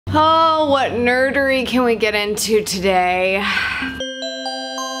Oh, what nerdery can we get into today?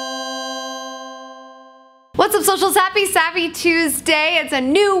 What's up, socials? Happy Savvy Tuesday. It's a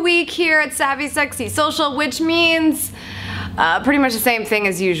new week here at Savvy Sexy Social, which means pretty much the same thing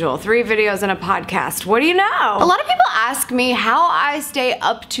as usual. 3 videos and a podcast. What do you know? A lot of people ask me how I stay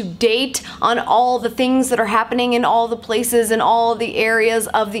up to date on all the things that are happening in all the places and all the areas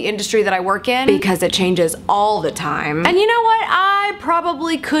of the industry that I work in, because it changes all the time. And you know what? I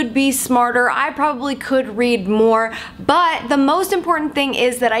probably could be smarter. I probably could read more, but the most important thing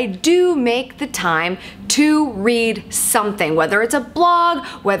is that I do make the time to read something, whether it's a blog,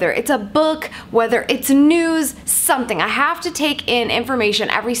 whether it's a book, whether it's news, something. I have to take in information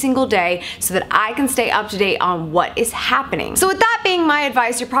every single day so that I can stay up to date on what is happening. So with that being my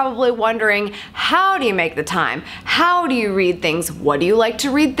advice, you're probably wondering, how do you make the time? How do you read things? What do you like to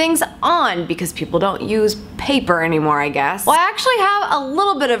read things on? Because people don't use paper anymore, I guess. Well, I actually have a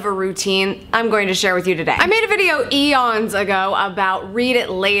little bit of a routine I'm going to share with you today. I made a video eons ago about read it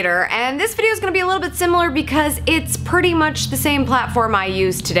later, and this video is going to be a little bit similar because it's pretty much the same platform I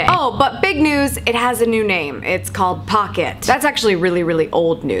use today. Oh, but big news, it has a new name. It's called Pocket. That's actually really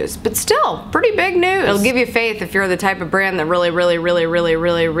old news, but still pretty big news. It'll give you faith if you're the type of brand that really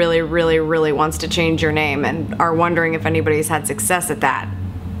wants to change your name and are wondering if anybody's had success at that.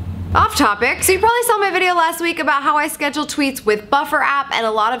 Off topic. So you probably saw my video last week about how I schedule tweets with Buffer app, and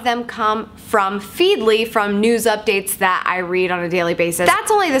a lot of them come from Feedly, from news updates that I read on a daily basis. That's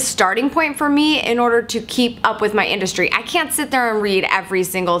only the starting point for me in order to keep up with my industry. I can't sit there and read every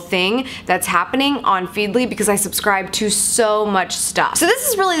single thing that's happening on Feedly because I subscribe to so much stuff. So this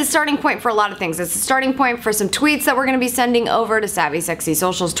is really the starting point for a lot of things. It's the starting point for some tweets that we're going to be sending over to Savvy Sexy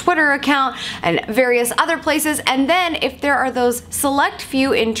Social's Twitter account and various other places. And then if there are those select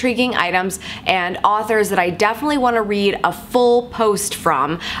few intriguing items and authors that I definitely want to read a full post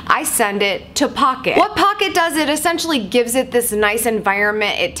from, I send it to Pocket. What Pocket does, it essentially gives it this nice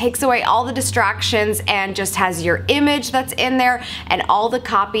environment. It takes away all the distractions and just has your image that's in there and all the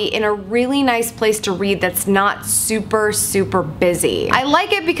copy in a really nice place to read that's not super busy. I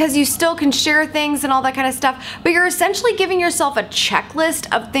like it because you still can share things and all that kind of stuff, but you're essentially giving yourself a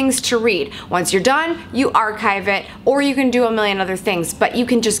checklist of things to read. Once you're done, you archive it, or you can do a million other things, but you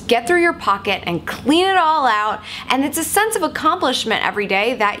can just get through your Pocket and clean it all out, and it's a sense of accomplishment every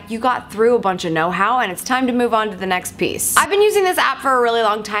day that you got through a bunch of know-how and it's time to move on to the next piece. I've been using this app for a really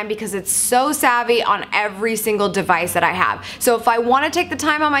long time because it's so savvy on every single device that I have. So if I want to take the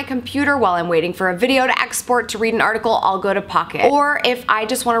time on my computer while I'm waiting for a video to export to read an article, I'll go to Pocket. Or if I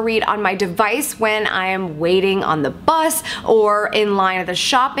just want to read on my device when I am waiting on the bus or in line at the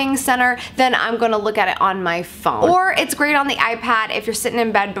shopping center, then I'm going to look at it on my phone. Or it's great on the iPad if you're sitting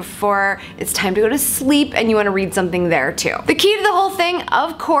in bed before it's time to go to sleep and you want to read something there too. The key to the whole thing,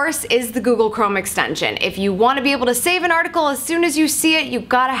 of course, is the Google Chrome extension. If you want to be able to save an article as soon as you see it, you've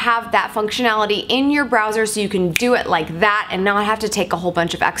got to have that functionality in your browser so you can do it like that and not have to take a whole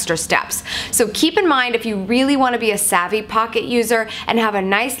bunch of extra steps. So keep in mind, if you really want to be a savvy Pocket user and have a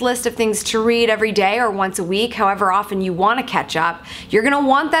nice list of things to read every day or once a week, however often you want to catch up, you're going to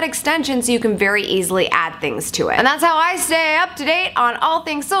want that extension so you can very easily add things to it. And that's how I stay up to date on all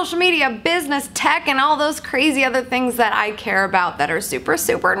things social media, business, tech, and all those crazy other things that I care about that are super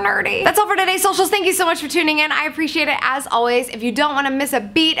nerdy. That's all for today's socials. Thank you so much for tuning in. I appreciate it as always. If you don't want to miss a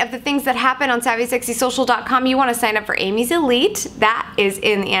beat of the things that happen on SavvySexySocial.com, you want to sign up for Amy's Elite. That is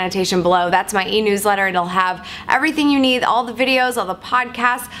in the annotation below. That's my e-newsletter. It'll have everything you need, all the videos, all the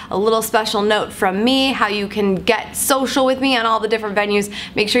podcasts, a little special note from me, how you can get social with me on all the different venues.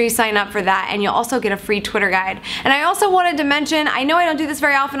 Make sure you sign up for that, and you'll also get a free Twitter guide. And I also wanted to mention, I know I don't do this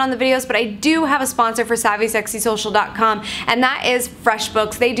very often on the videos, but I do have a sponsor for SavvySexySocial.com, and that is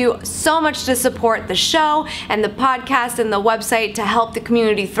FRESHBOOKS. They do so much to support the show and the podcast and the website to help the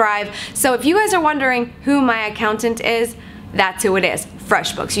community thrive. So if you guys are wondering who my accountant is, that's who it is.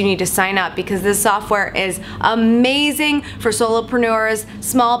 FRESHBOOKS. You need to sign up because this software is amazing for solopreneurs,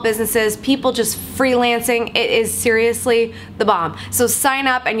 small businesses, people just freelancing. It is seriously the bomb. So sign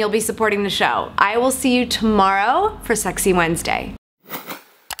up and you'll be supporting the show. I will see you tomorrow for Sexy Wednesday.